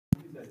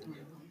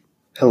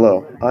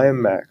Hello, I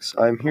am Max.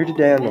 I am here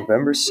today on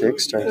November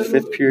 6th during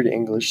 5th period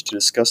English to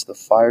discuss the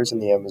fires in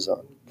the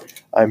Amazon.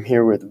 I am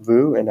here with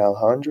Vu and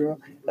Alejandro,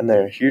 and they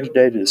are here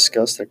today to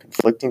discuss their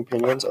conflicting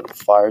opinions on the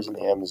fires in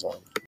the Amazon.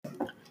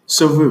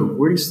 So, Vu,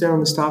 where do you stand on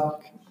this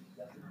topic?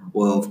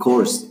 Well, of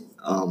course,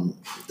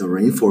 the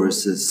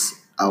rainforest is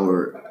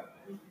our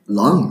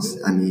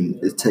lungs. I mean,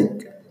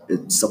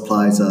 it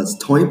supplies us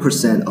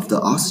 20% of the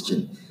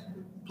oxygen.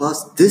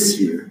 Plus, this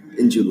year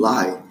in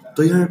July,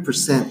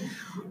 300%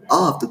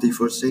 of the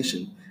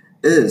deforestation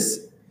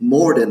is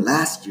more than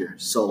last year.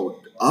 So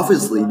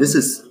obviously, this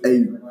is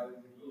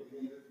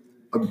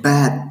a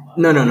bad.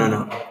 No, no, no,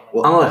 no. I'm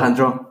Well,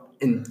 Alejandro,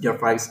 and your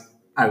facts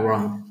are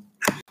wrong.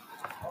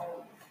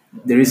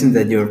 The reason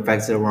that your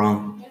facts are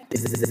wrong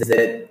is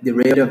that the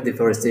rate of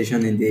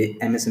deforestation in the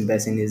Amazon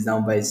basin is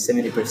down by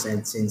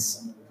 70%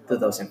 since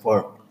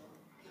 2004.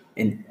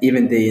 And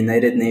even the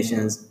United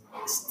Nations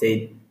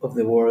State of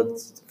the World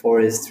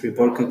Forest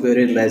Report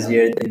concluded last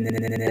year that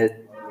the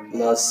net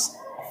loss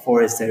of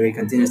forest area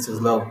continues to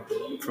slow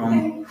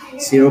from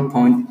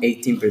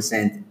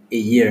 0.18% a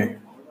year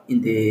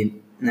in the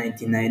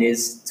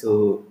 1990s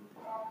to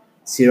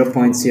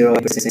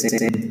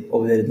 0.08%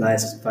 over the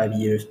last 5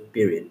 years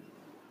period.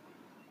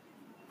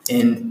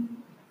 And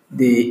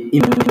the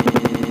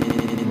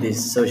in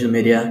this social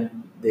media,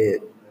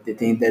 the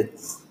thing that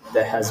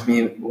has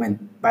been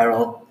went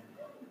viral,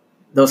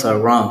 those are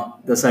wrong.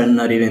 Those are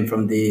not even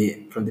from the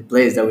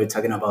place that we're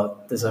talking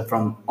about. Those are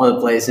from other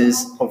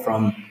places or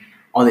from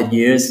other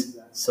years.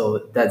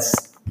 So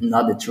that's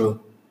not the truth.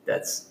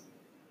 That's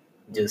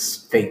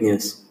just fake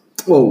news.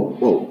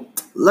 whoa.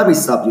 Let me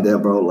stop you there,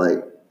 bro.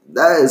 Like,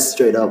 that is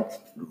straight up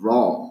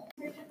wrong.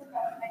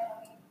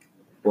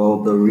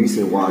 Well, the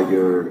reason why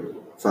your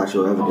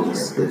factual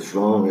evidence is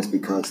wrong is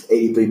because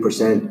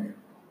 83%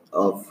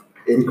 of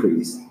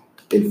increase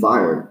in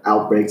fire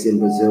outbreaks in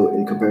Brazil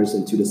in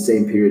comparison to the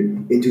same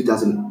period in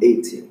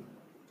 2018.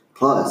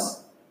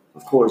 Plus,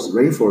 of course,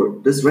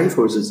 this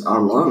rainforest is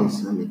our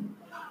lungs. I mean,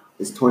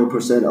 it's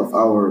 20% of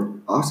our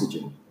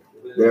oxygen.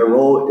 Their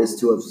role is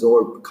to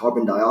absorb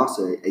carbon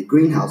dioxide, a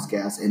greenhouse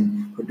gas,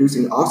 and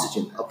producing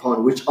oxygen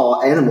upon which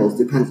all animals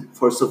depend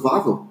for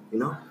survival.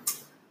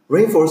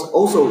 Rainforests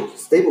also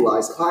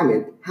stabilize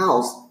climate,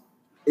 house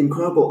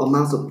incredible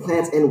amounts of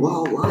plants and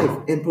wildlife,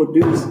 and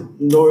produce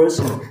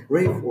nourishing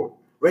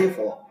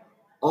rainfall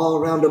all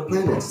around the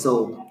planet.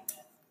 So,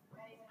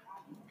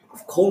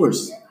 of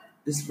course,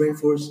 this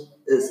rainforest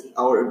is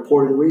our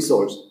important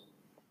resource.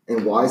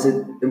 And why is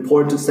it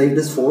important to save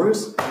this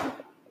forest?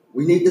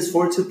 We need this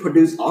forest to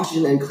produce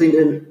oxygen and clean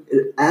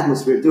the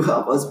atmosphere to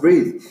help us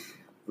breathe.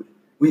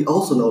 We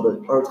also know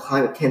that Earth's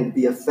climate can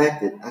be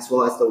affected as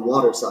well as the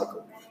water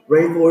cycle.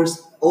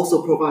 Rainforests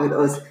also provide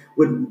us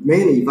with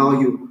many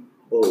valuable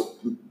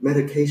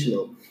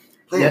medicinal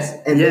plants.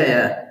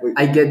 Yeah. We,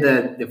 I get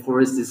that the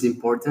forest is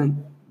important,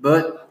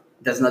 but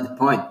that's not the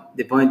point.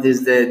 The point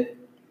is that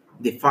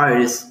the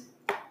fires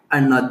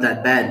are not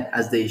that bad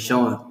as they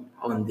show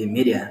on the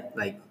media.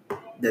 Like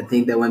the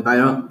thing that went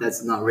viral,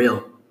 that's not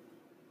real,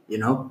 you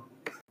know?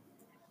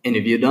 And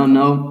if you don't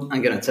know,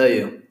 I'm gonna tell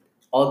you.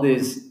 All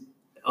this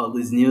all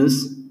this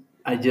news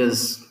are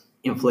just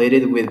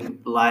inflated with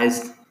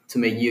lies to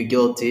make you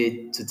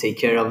guilty to take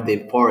care of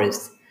the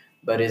forest.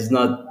 But it's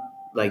not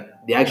like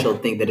the actual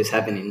thing that is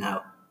happening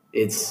now.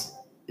 It's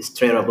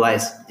straight up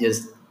lies.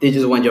 Just they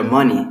just want your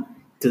money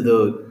to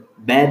do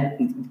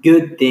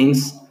good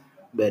things,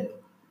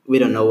 but we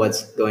don't know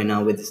what's going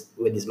on with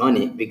this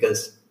money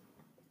because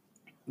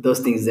those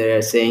things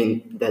they're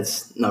saying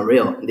that's not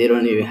real. They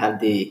don't even have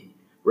the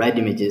right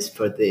images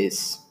for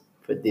this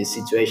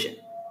situation.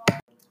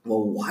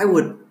 well,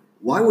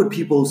 why would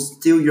people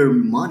steal your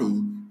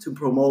money to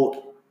promote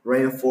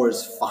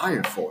rainforest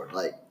fire for?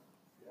 Like,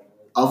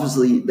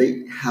 obviously,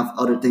 they have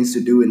other things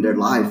to do in their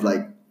life.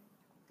 Like,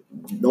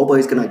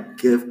 nobody's gonna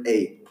give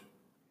a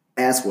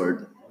ass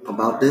word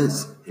about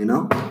this.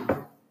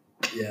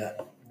 Yeah,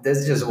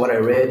 that's just what I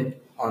read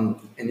on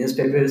a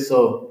newspaper.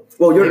 So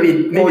Well,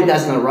 maybe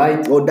that's not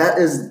right. well, that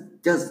is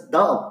just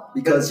dumb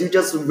because you're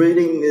just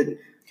reading it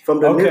from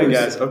the Okay, news.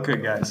 guys, okay,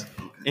 guys.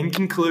 In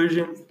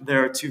conclusion,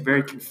 there are two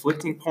very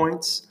conflicting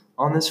points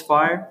on this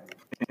fire,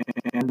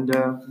 and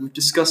we've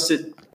discussed it